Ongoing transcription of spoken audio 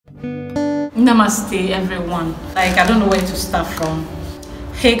Namaste everyone. Like, I don't know where to start from.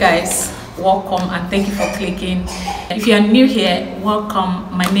 Hey guys, welcome and thank you for clicking. If you are new here,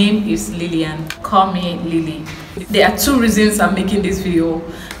 welcome. My name is Lillian. Call me Lily. There are two reasons I'm making this video,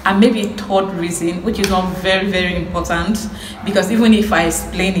 and maybe a third reason, which is not very important, because even if I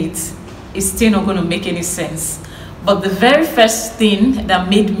explain it, it's still not going to make any sense. But the very first thing that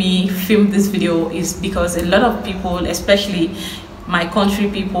made me film this video is because a lot of people, especially my country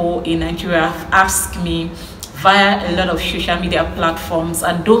people in Nigeria, have asked me via a lot of social media platforms,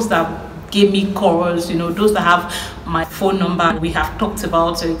 and those that gave me calls, those that have my phone number, we have talked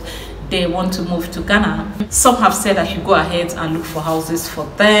about it. They want to move to Ghana. Some have said I should go ahead and look for houses for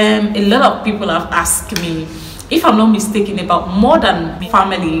them. A lot of people have asked me, if I'm not mistaken, about more than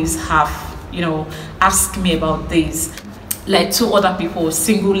families have asked me about this. Like 2 other people,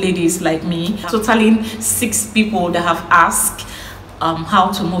 single ladies like me, totaling 6 people that have asked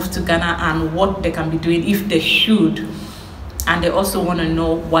how to move to Ghana and what they can be doing if they should. And they also want to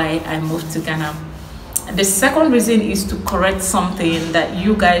know why I moved to Ghana. The second reason is to correct something that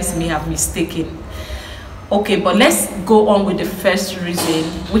you guys may have mistaken. Okay, but let's go on with the first reason,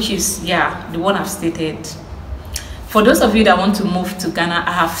 which is, the one I've stated. For those of you that want to move to Ghana,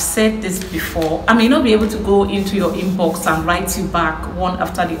 I have said this before. I may not be able to go into your inbox and write you back one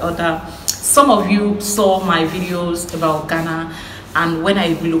after the other. Some of you saw my videos about Ghana and when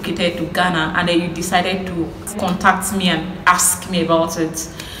I relocated to Ghana, and then you decided to contact me and ask me about it.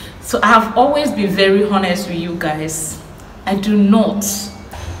 So I have always been very honest with you guys. I do not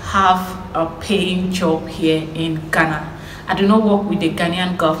have a paying job here in Ghana. I do not work with the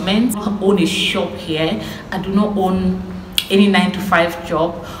Ghanaian government. I own a shop here. I do not own any 9-to-5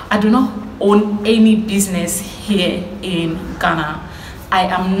 job. I do not own any business here in Ghana. I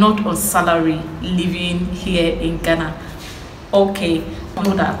am not on salary living here in Ghana. Okay, I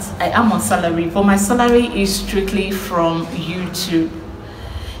know that I am on salary, but my salary is strictly from YouTube.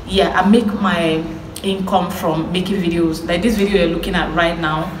 I make my income from making videos. Like this video you're looking at right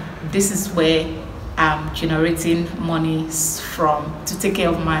now, this is where I'm generating money from to take care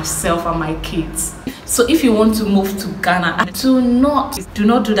of myself and my kids. So if you want to move to Ghana, do not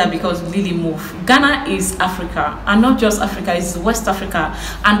do that because Lily move. Ghana is Africa, and not just Africa, it's West Africa,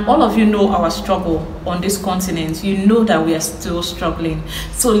 and all of you know our struggle on this continent. You know that we are still struggling.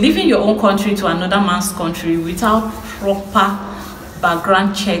 So leaving your own country to another man's country without proper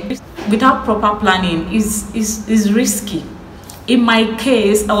background check, without proper planning is risky. In my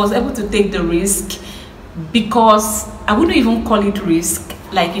case, I was able to take the risk because I wouldn't even call it risk.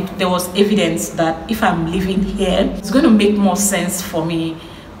 Like there was evidence that if I'm living here, it's going to make more sense for me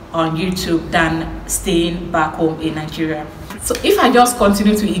on YouTube than staying back home in Nigeria. So if I just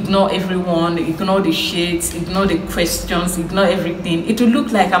continue to ignore everyone, ignore the shades, ignore the questions, ignore everything, it will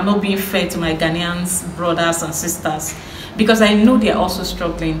look like I'm not being fair to my Ghanaian brothers and sisters, because I know they're also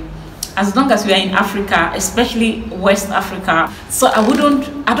struggling. As long as we are in Africa, especially West Africa, so I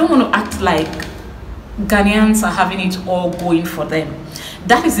don't want to act like Ghanaians are having it all going for them.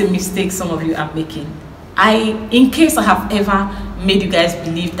 That is a mistake some of you are making. In case I have ever made you guys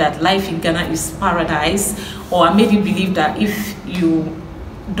believe that life in Ghana is paradise, or I made you believe that if you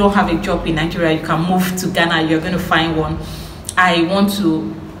don't have a job in Nigeria, you can move to Ghana, you're going to find one, I want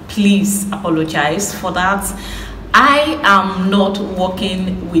to please apologize for that. I am not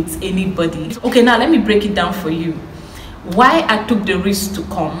working with anybody. Okay, now let me break it down for you. Why I took the risk to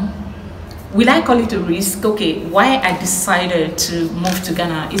come. Will I call it a risk? Okay, why I decided to move to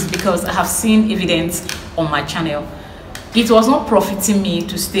Ghana is because I have seen evidence on my channel. It was not profiting me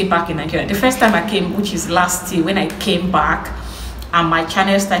to stay back in Nigeria. The first time I came, which is last year, when I came back and my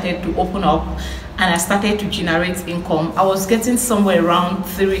channel started to open up and I started to generate income, I was getting somewhere around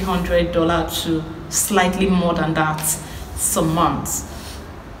 $300 to slightly more than that some months.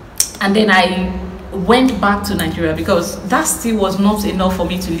 And then I went back to Nigeria because that still was not enough for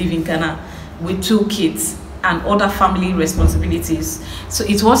me to live in Ghana with 2 kids and other family responsibilities. So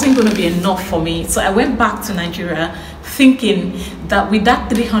it wasn't going to be enough for me. So I went back to Nigeria thinking that with that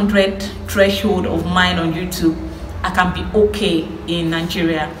 300 threshold of mine on YouTube, I can be okay in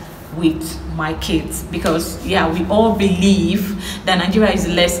Nigeria with my kids, because we all believe that Nigeria is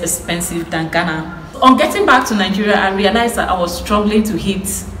less expensive than Ghana. On getting back to Nigeria, I realized that I was struggling to hit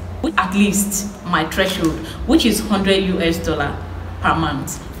at least my threshold, which is $100 per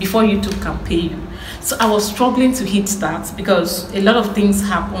month before YouTube can pay you. So I was struggling to hit that because a lot of things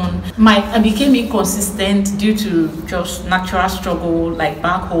happened. I became inconsistent due to just natural struggle, like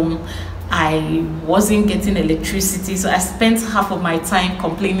back home. I wasn't getting electricity, so I spent half of my time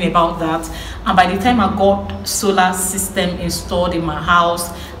complaining about that. And by the time I got solar system installed in my house,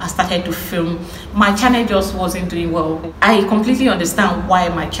 I started to film. My channel just wasn't doing well. I completely understand why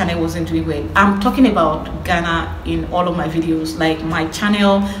my channel wasn't doing well. I'm talking about Ghana in all of my videos. Like my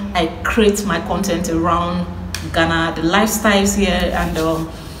channel, I create my content around Ghana, the lifestyles here, and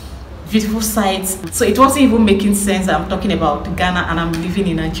beautiful sites. So it wasn't even making sense. I'm talking about Ghana and I'm living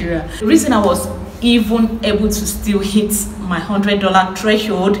in Nigeria. The reason I was even able to still hit my $100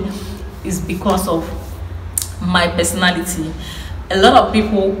 threshold is because of my personality. A lot of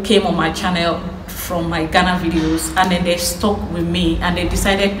people came on my channel from my Ghana videos, and then they stuck with me and they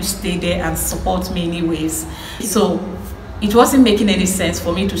decided to stay there and support me anyways. So it wasn't making any sense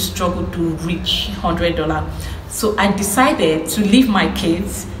for me to struggle to reach $100. So I decided to leave my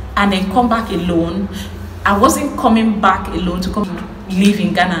kids and then come back alone. I wasn't coming back alone to come live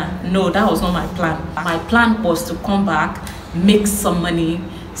in Ghana. No, that was not my plan. My plan was to come back, make some money,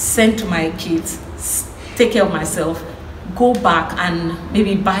 send to my kids, take care of myself, go back and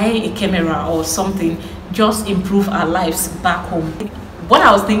maybe buy a camera or something, just improve our lives back home. What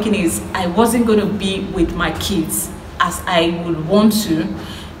I was thinking is I wasn't going to be with my kids as I would want to,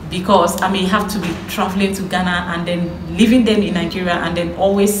 because I may have to be traveling to Ghana and then leaving them in Nigeria and then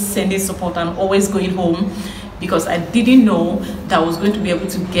always sending support and always going home, because I didn't know that I was going to be able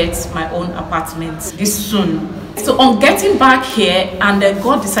to get my own apartment this soon. So on getting back here, and then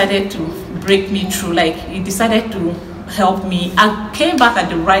God decided to break me through, like he decided to help me. I came back at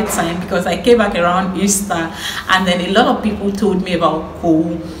the right time because I came back around Easter, and then a lot of people told me about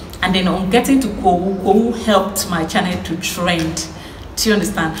Kowu, and then on getting to Kowu helped my channel to trend. Do you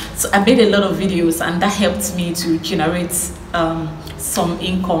understand? So I made a lot of videos and that helped me to generate some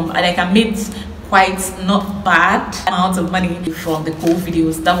income, and like I made quite not bad amount of money from the Kowu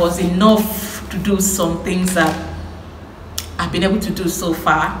videos. That was enough to do some things that I've been able to do so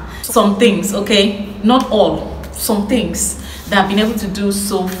far. Some things, okay, not all, some things that I've been able to do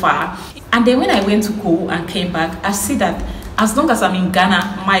so far. And then when I went to Kowu and came back, I see that as long as I'm in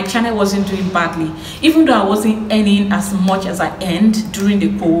Ghana, my channel wasn't doing badly. Even though I wasn't earning as much as I earned during the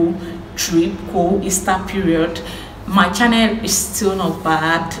Kowu trip, Kowu Easter period, my channel is still not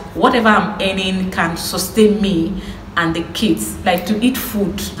bad. Whatever I'm earning can sustain me and the kids, like to eat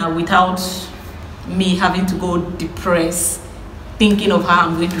food without me having to go depressed, thinking of how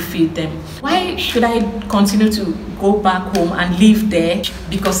I'm going to feed them. Why should I continue to go back home and live there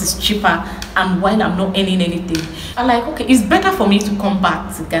because it's cheaper and while I'm not earning anything? I'm like, okay, it's better for me to come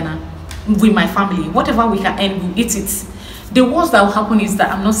back to Ghana with my family. Whatever we can earn, we'll eat it. The worst that will happen is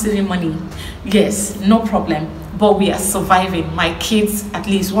that I'm not saving money. Yes, no problem, but we are surviving. My kids, at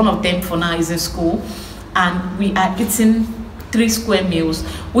least one of them for now, is in school, and we are eating 3 square meals,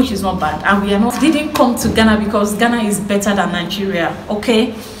 which is not bad. And we are not didn't come to Ghana because Ghana is better than Nigeria.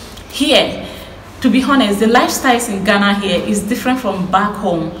 Okay, here, to be honest, the lifestyles in Ghana here is different from back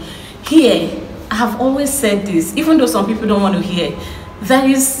home. Here, I have always said this, even though some people don't want to hear, there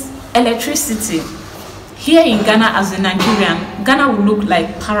is electricity. Here in Ghana, as a Nigerian, Ghana will look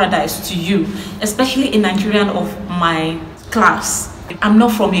like paradise to you, especially a Nigerian of my class. I'm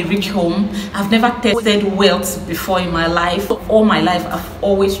not from a rich home. I've never tasted wealth before in my life. All my life, I've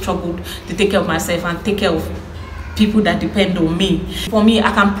always struggled to take care of myself and take care of people that depend on me. For me,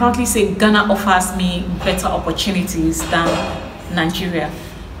 I can proudly say Ghana offers me better opportunities than Nigeria.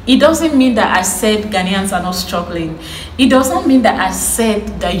 It doesn't mean that I said Ghanaians are not struggling. It doesn't mean that I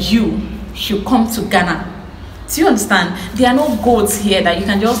said that you should come to Ghana. Do you understand? There are no goats here that you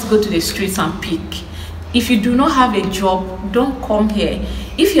can just go to the streets and pick. If you do not have a job, don't come here.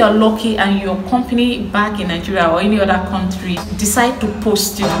 If you are lucky and your company back in Nigeria or any other country decide to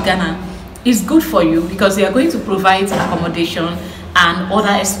post you to Ghana, it's good for you because they are going to provide accommodation and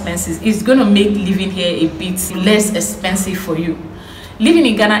other expenses. It's going to make living here a bit less expensive for you. Living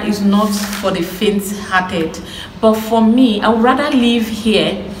in Ghana is not for the faint-hearted, but for me, I would rather live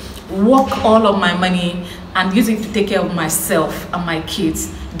here, work all of my money and use it to take care of myself and my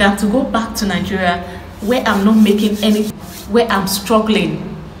kids than to go back to Nigeria where I'm not making any, where I'm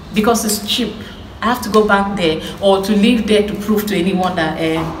struggling because it's cheap. I have to go back there or to live there to prove to anyone that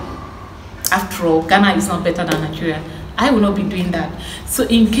after all, Ghana is not better than Nigeria. I will not be doing that. So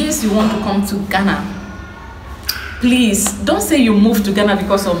in case you want to come to Ghana, please don't say you moved to Ghana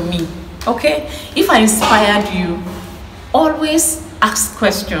because of me, okay? If I inspired you, always ask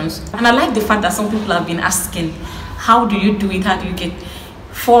questions. And I like the fact that some people have been asking, how do you do it? How do you get?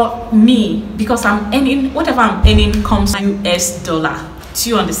 For me, because I'm earning, whatever I'm earning comes US dollar. Do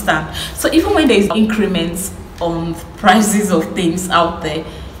you understand? So even when there is increments on prices of things out there,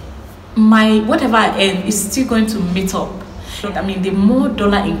 my whatever I earn is still going to meet up. I mean, the more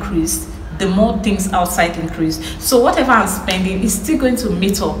dollar increase, the more things outside increase. So whatever I'm spending is still going to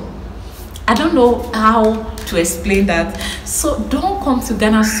meet up. I don't know how to explain that. So don't come to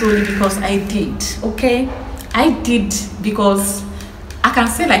Ghana solely because I did, okay? I did because I can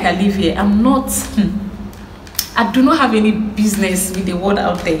say like I live here. I'm not, I do not have any business with the world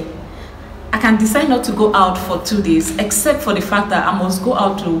out there. I can decide not to go out for 2 days, except for the fact that I must go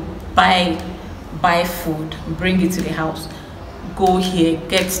out to buy food, bring it to the house, go here,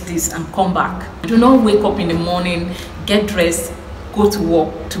 get this and come back. I do not wake up in the morning, get dressed, go to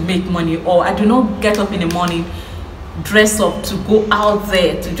work to make money, or I do not get up in the morning, dress up to go out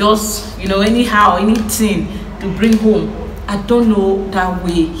there to just, you know, anyhow, anything to bring home. I don't know that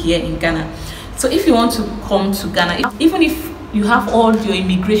way here in Ghana. So if you want to come to Ghana, even if you have all your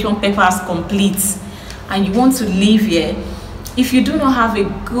immigration papers complete and you want to live here, if you do not have a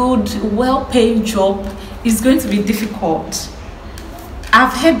good, well-paying job, it's going to be difficult.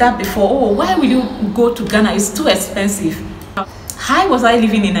 I've heard that before. Oh, why will you go to Ghana? It's too expensive. How was I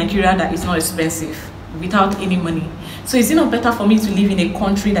living in Nigeria that is not expensive without any money? So is it not better for me to live in a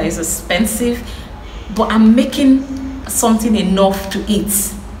country that is expensive, but I'm making something enough to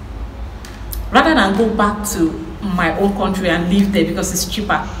eat, rather than go back to my own country and live there because it's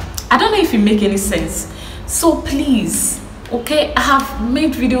cheaper? I don't know if it makes any sense. So please, okay, I have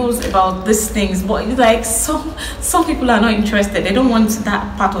made videos about these things, but it's like some people are not interested. They don't want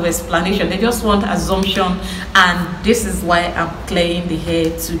that part of explanation. They just want assumption, and this is why I'm clearing the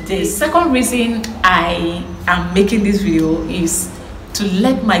hair today. The second reason I am making this video is to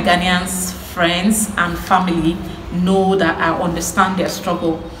let my Ghanaians, friends and family know that I understand their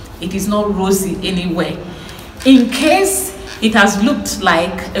struggle. It is not rosy anywhere. In case it has looked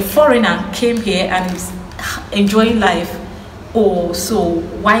like a foreigner came here and is enjoying life, oh, so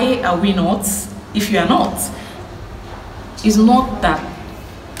why are we not? If you are not, it's not that.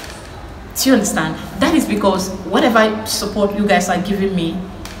 Do you understand? That is because whatever support you guys are giving me,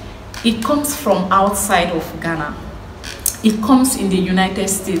 it comes from outside of Ghana. It comes in the United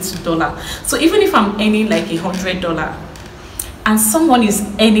States dollar. So even if I'm earning like $100 and someone is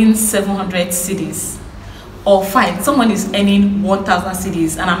earning 700 cedis, or fine, someone is earning 1,000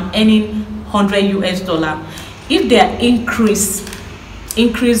 cedis and I'm earning 100 US dollar, if there increase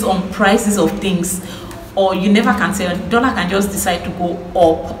on prices of things, or you never can say, the dollar can just decide to go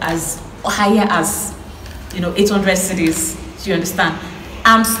up as higher as, you know, 800 cedis. Do you understand?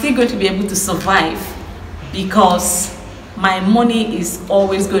 I'm still going to be able to survive because my money is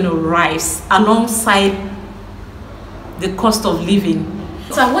always going to rise alongside the cost of living.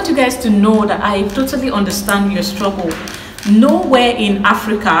 So I want you guys to know that I totally understand your struggle. Nowhere in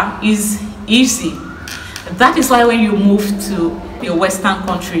Africa is easy. That is why when you move to your Western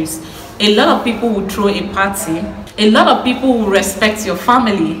countries, a lot of people will throw a party, a lot of people will respect your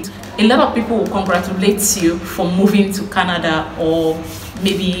family, a lot of people will congratulate you for moving to Canada or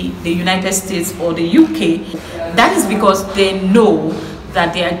maybe the United States or the UK. That is because they know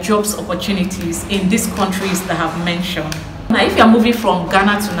that there are jobs opportunities in these countries that I have mentioned. Now, if you are moving from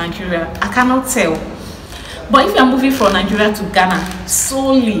Ghana to Nigeria, I cannot tell. But if you are moving from Nigeria to Ghana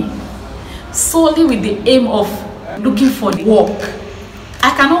solely with the aim of looking for the work,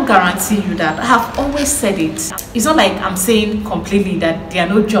 I cannot guarantee you that. I have always said it. It's not like I'm saying completely that there are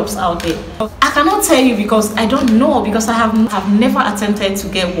no jobs out there. I cannot tell you because I don't know, because I have never attempted to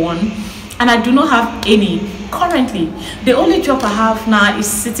get one, and I do not have any currently. The only job I have now is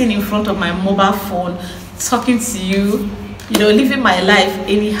sitting in front of my mobile phone, talking to you, you know, living my life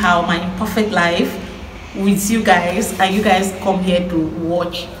anyhow, my imperfect life with you guys, and you guys come here to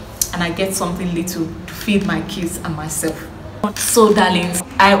watch, and I get something little to feed my kids and myself. So darlings,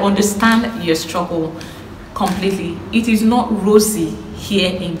 I understand your struggle completely. It is not rosy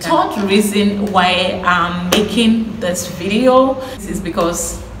here in Ghana. Third reason why I'm making this video is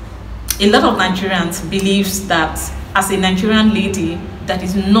because a lot of Nigerians believes that as a Nigerian lady that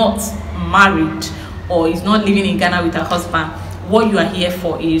is not married or is not living in Ghana with her husband, what you are here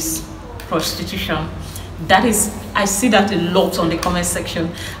for is prostitution. That is, I see that a lot on the comment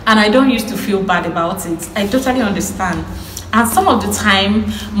section, and I don't used to feel bad about it. I totally understand. And some of the time,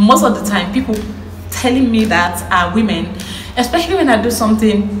 most of the time, people telling me that are women, especially when I do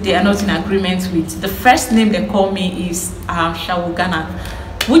something they are not in agreement with, the first name they call me is Shawugana,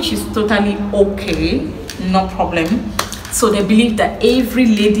 which is totally okay, no problem. So they believe that every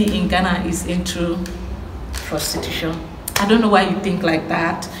lady in Ghana is into prostitution. I don't know why you think like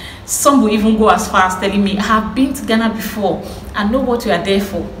that. Some will even go as far as telling me, I have been to Ghana before, I know what you are there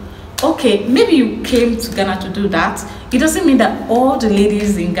for. Okay, maybe you came to Ghana to do that. It doesn't mean that all the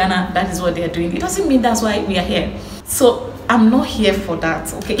ladies in Ghana, that is what they are doing. It doesn't mean that's why we are here. So I'm not here for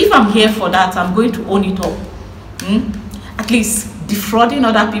that. Okay, if I'm here for that, I'm going to own it up. At least defrauding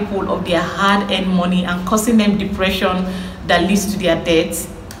other people of their hard-earned money and causing them depression that leads to their death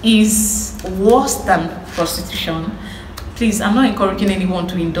is worse than prostitution. Please, I'm not encouraging anyone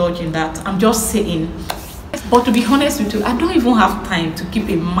to indulge in that. I'm just saying. But to be honest with you, I don't even have time to keep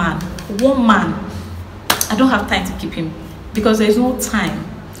a man, one man. I don't have time to keep him because there's no time.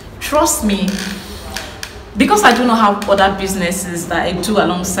 Trust me, because I do not have other businesses that I do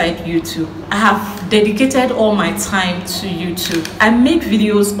alongside YouTube. I have dedicated all my time to YouTube. I make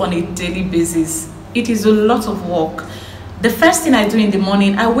videos on a daily basis. It is a lot of work. The first thing I do in the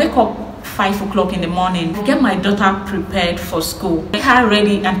morning, I wake up 5 o'clock in the morning, get my daughter prepared for school, get her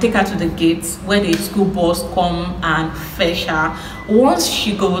ready and take her to the gates where the school bus come and fetch her. Once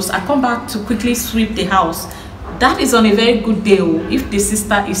she goes, I come back to quickly sweep the house. That is on a very good day if the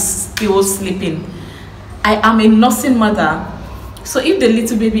sister is still sleeping. I am a nursing mother, so if the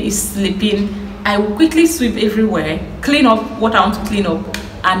little baby is sleeping, I will quickly sweep everywhere, clean up what I want to clean up,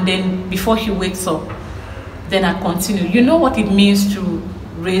 and then before she wakes up, then I continue. You know what it means to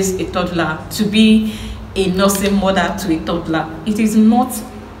raise a toddler, to be a nursing mother to a toddler. It is not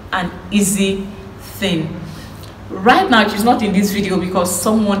an easy thing. Right now, she's not in this video because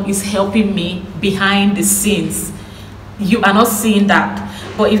someone is helping me behind the scenes. You are not seeing that.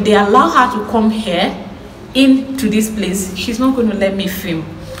 But if they allow her to come here into this place, she's not going to let me film.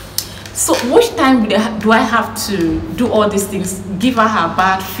 So which time do I have to do all these things? Give her her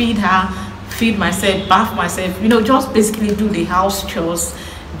bath, feed her, feed myself, bath myself, you know, just basically do the house chores.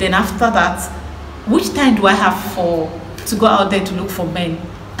 Then after that, which time do I have to go out there to look for men?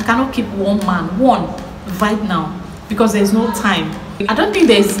 I cannot keep one man, right now, because there's no time. I don't think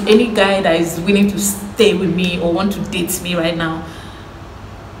there's any guy that is willing to stay with me or want to date me right now,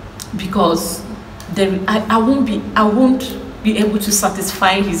 because I won't be able to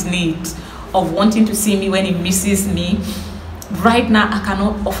satisfy his need of wanting to see me when he misses me. Right now, I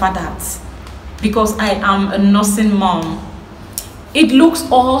cannot offer that because I am a nursing mom. It looks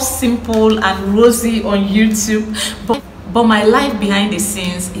all simple and rosy on YouTube, but my life behind the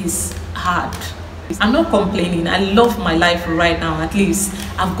scenes is hard. I'm not complaining. I love my life right now. At least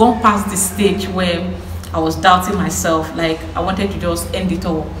I've gone past the stage where I was doubting myself, like I wanted to just end it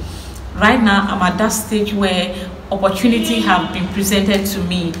all. Right now, I'm at that stage where opportunity have been presented to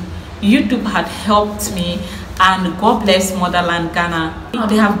me. YouTube had helped me, and God bless Motherland Ghana. Now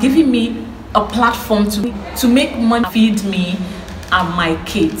they have given me a platform to make money, feed me and my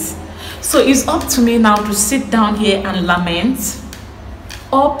kids. So it's up to me now to sit down here and lament,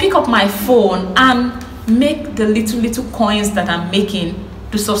 or pick up my phone and make the little coins that I'm making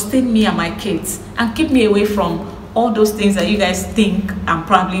to sustain me and my kids and keep me away from all those things that you guys think I'm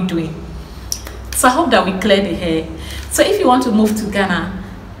probably doing. So I hope that we clear the hair. So if you want to move to Ghana,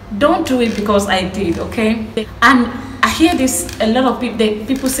 don't do it because I did, okay? And I hear this, a lot of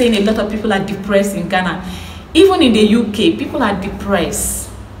people saying a lot of people are depressed in Ghana. Even in the UK, people are depressed.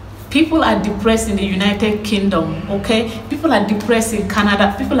 People are depressed in the United Kingdom, okay? People are depressed in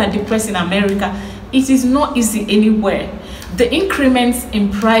Canada. People are depressed in America. It is not easy anywhere. The increments in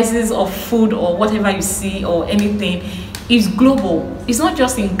prices of food or whatever you see or anything is global. It's not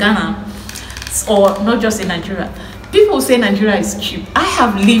just in Ghana or not just in Nigeria. People say Nigeria is cheap. I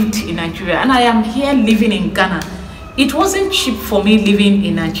have lived in Nigeria and I am here living in Ghana. It wasn't cheap for me living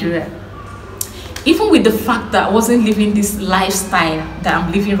in Nigeria. Even with the fact that I wasn't living this lifestyle that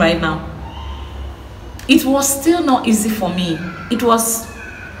I'm living right now, it was still not easy for me. It was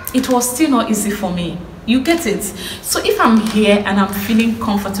still not easy for me. You get it? So if I'm here and I'm feeling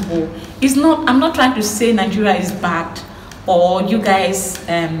comfortable, I'm not trying to say Nigeria is bad or you guys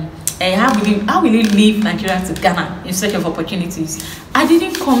how will you leave Nigeria to Ghana in search of opportunities? I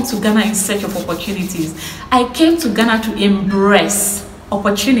didn't come to Ghana in search of opportunities. I came to Ghana to embrace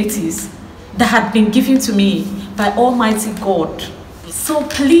opportunities that had been given to me by Almighty God. So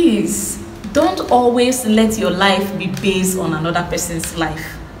please, don't always let your life be based on another person's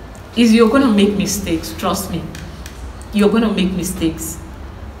life. You're going to make mistakes, trust me. You're going to make mistakes.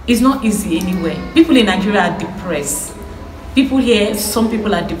 It's not easy anywhere. People in Nigeria are depressed. People here, some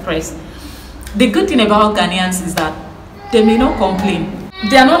people are depressed. The good thing about Ghanaians is that they may not complain.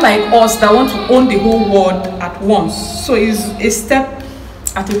 They are not like us that want to own the whole world at once. So it's a step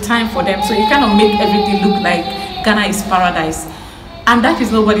at a time for them. So you kind of make everything look like Ghana is paradise. And that is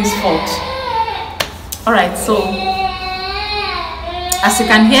nobody's fault. Alright, so as you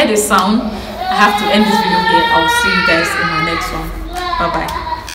can hear the sound, I have to end this video here. I'll see you guys in my next one. Bye bye.